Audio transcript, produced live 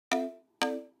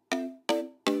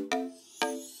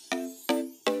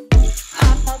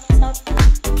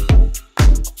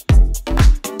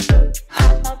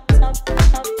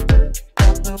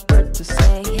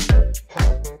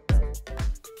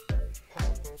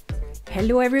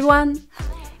Hello everyone!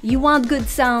 You want good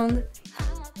sound?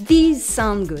 These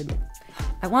sound good.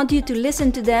 I want you to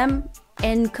listen to them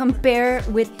and compare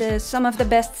with some of the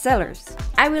best sellers.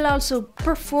 I will also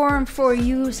perform for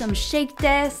you some shake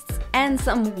tests and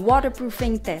some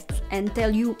waterproofing tests and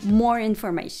tell you more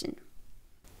information.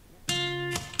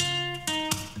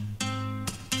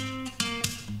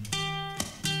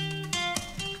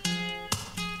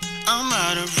 I'm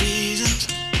out of reasons,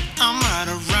 I'm out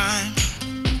of rhyme,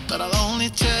 but I'll only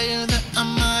tell you that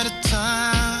I'm out of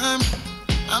time.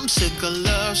 I'm sick of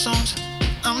love songs,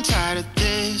 I'm tired of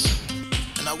this,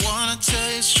 and I wanna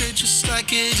tell you straight just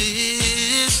like it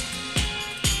is.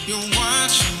 You're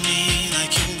watching me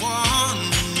like you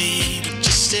want me, but you're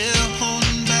still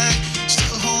holding back,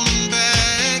 still holding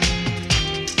back.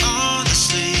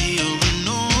 Honestly, you're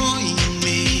annoying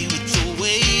me with the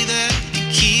way that you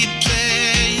keep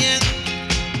playing.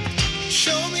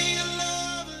 Show me your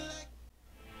love like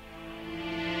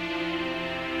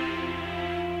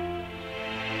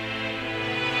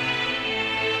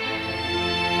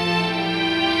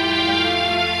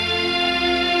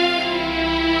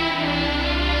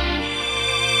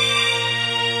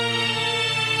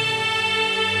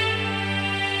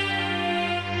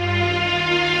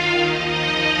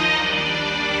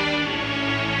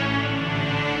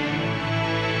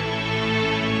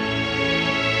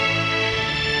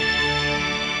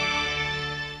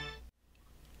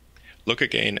Look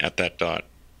again at that dot.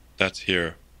 That's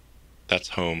here. That's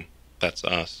home. That's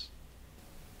us.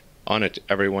 On it,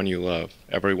 everyone you love,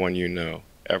 everyone you know,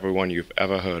 everyone you've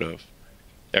ever heard of,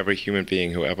 every human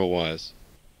being who ever was,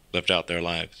 lived out their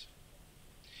lives.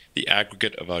 The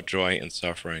aggregate of our joy and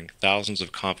suffering, thousands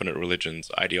of confident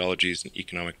religions, ideologies, and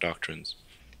economic doctrines.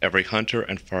 Every hunter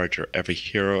and forager, every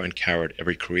hero and coward,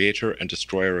 every creator and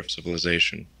destroyer of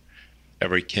civilization.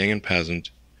 Every king and peasant,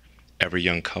 every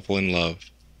young couple in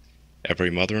love,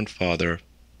 every mother and father,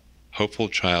 hopeful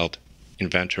child,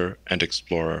 inventor, and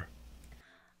explorer.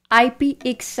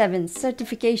 IPX7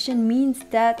 certification means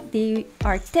that they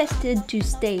are tested to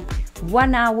stay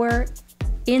 1 hour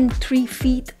in 3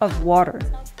 feet of water.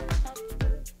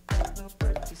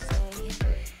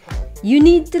 You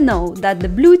need to know that the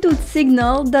Bluetooth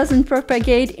signal doesn't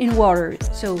propagate in water,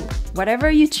 so whatever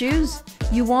you choose,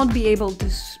 you won't be able to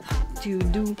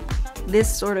do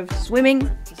this sort of swimming.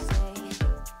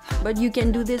 But you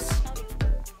can do this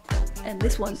and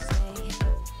this one.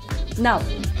 Now,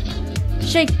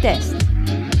 shake test.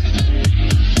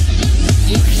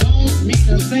 It don't mean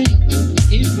a thing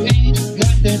if you ain't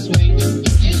got that swing.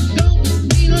 It don't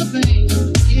mean a thing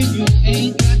if you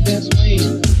ain't got that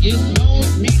swing. It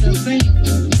don't mean a thing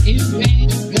if you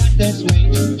ain't got that swing.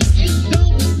 It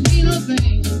don't mean a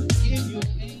thing if you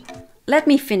ain't. Let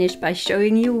me finish by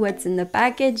showing you what's in the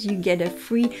package. You get a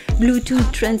free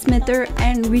Bluetooth transmitter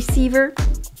and receiver.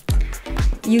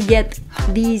 You get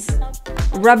these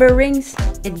rubber rings.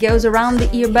 It goes around the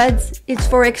earbuds. It's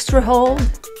for extra hold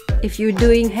if you're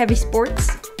doing heavy sports.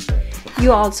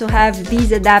 You also have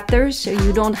these adapters so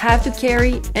you don't have to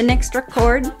carry an extra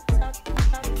cord.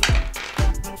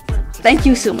 Thank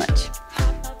you so much.